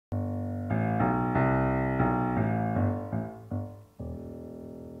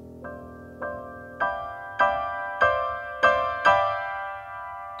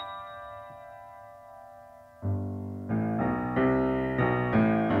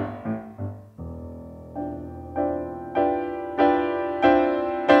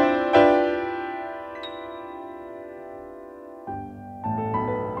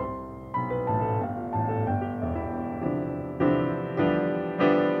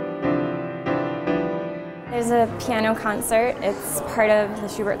There's a piano concert. It's part of the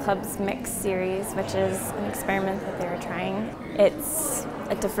Schubert Club's Mix series, which is an experiment that they were trying. It's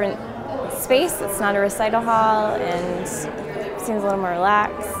a different space. It's not a recital hall and seems a little more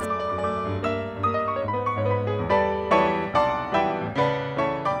relaxed.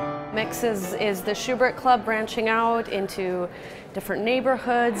 Mix is the Schubert Club branching out into different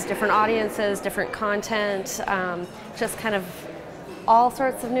neighborhoods, different audiences, different content, just kind of all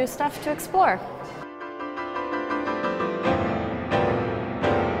sorts of new stuff to explore.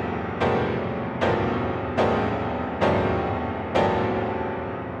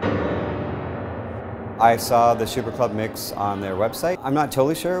 I saw the Schubert Club mix on their website. I'm not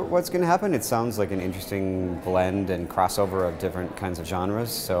totally sure what's going to happen. It sounds like an interesting blend and crossover of different kinds of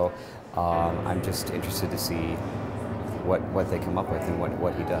genres, so I'm just interested to see what they come up with and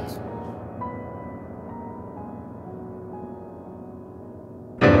what he does.